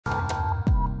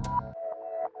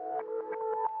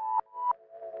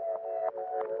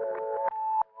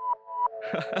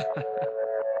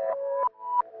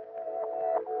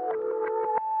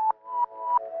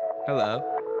Hello,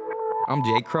 I'm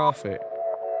Jay Crawford.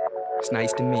 It's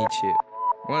nice to meet you.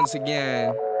 Once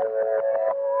again,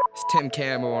 it's Tim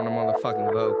Campbell on the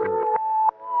motherfucking vocal.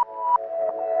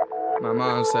 My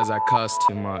mom says I cuss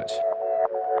too much.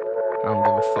 I don't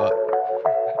give a fuck.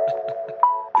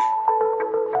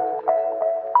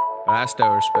 But I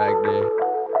still respect her.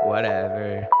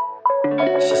 Whatever.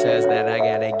 She says that I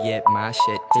gotta get my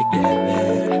shit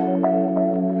together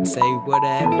and say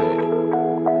whatever.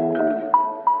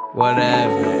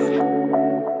 Whatever.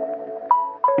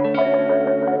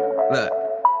 Look.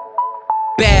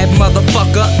 Bad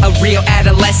motherfucker, a real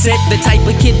adolescent. The type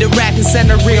of kid to rap and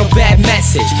send a real bad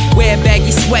message. Wear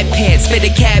baggy sweatpants,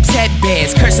 fitted caps,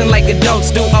 headbands. Cursing like adults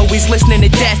do, always listening to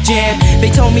Def Jam. They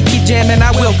told me keep jamming,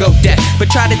 I will go deaf. But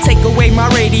try to take away my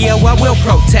radio, I will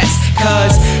protest.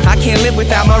 Cause I can't live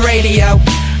without my radio.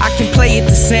 I can play it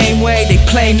the same way they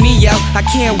play me, yo. I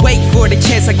can't wait for the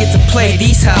chance I get to play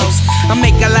these hoes. I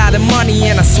make a lot of money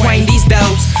and I swing these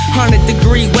doughs.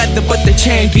 100-degree weather, but the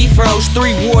chain be froze.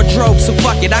 3 wardrobes, so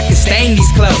fuck it, I can stain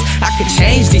these clothes. I can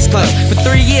change these clothes. For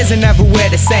 3 years and never wear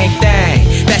the same thing.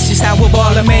 That's just how a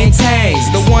baller maintains.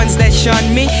 The ones that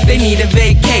shun me, they need a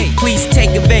vacate. Please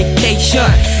take a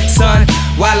vacation, son.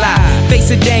 While I face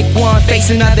a dank one, face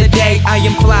another day. I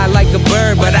am fly like a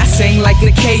bird, but I sing like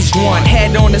a caged one.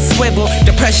 Head on a swivel,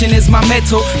 depression is my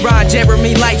mental. Ron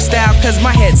Jeremy lifestyle, cause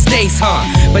my head stays hung.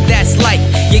 But that's life,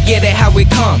 you get it how it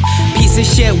come. Piece of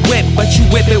shit whip, but you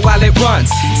whip it while it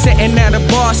runs. Sitting at a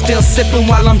bar, still sipping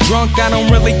while I'm drunk. I don't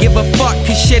really give a fuck,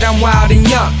 cause shit, I'm wild and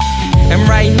young. And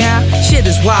right now, shit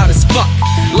is wild as fuck.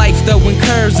 Life throwing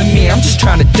curves at me, I'm just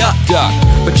trying to duck.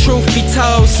 But truth be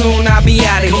told, soon I'll be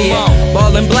out of here.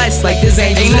 Ballin' blessed like this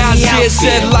angel in the outfit.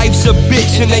 Said life's a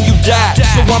bitch and then you die.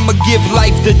 So I'ma give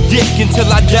life the dick until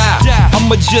I die.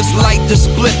 I'ma just light the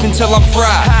split until I'm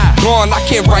fried. Gone, I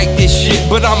can't write this shit,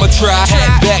 but I'ma try.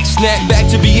 Hat back, snap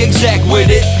back to be exact with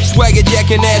it. Swagger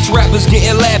jacking ass rappers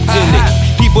getting lapped in it.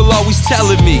 People always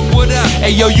telling me,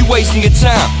 hey yo, you wasting your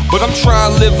time. But I'm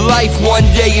trying to live life one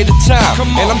day at a time.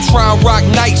 And I'm trying to rock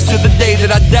nights to the day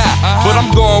that I die. But I'm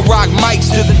gonna rock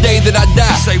mics to the day that I die.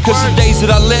 Cause the days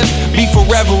that I live be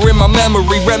forever in my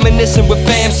memory. Reminiscing with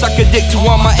fam, suck a dick to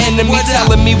all my enemies.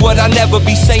 Telling me what I never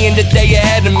be, saying that they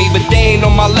ahead of me. But they ain't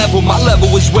on my level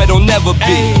is where they'll never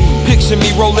be. Picture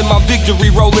me rolling my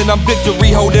victory, rolling I'm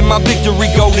victory. Holding my victory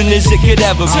golden as it could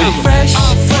ever be. I'm fresh,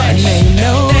 and they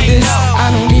know this.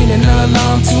 I don't need an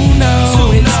alarm to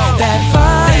know it's that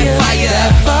fire,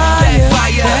 that fire,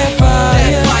 that fire,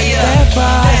 that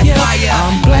fire.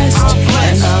 I'm blessed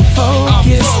and I'm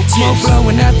focused. Smoke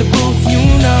blowing out the booth, you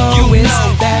know it's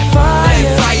that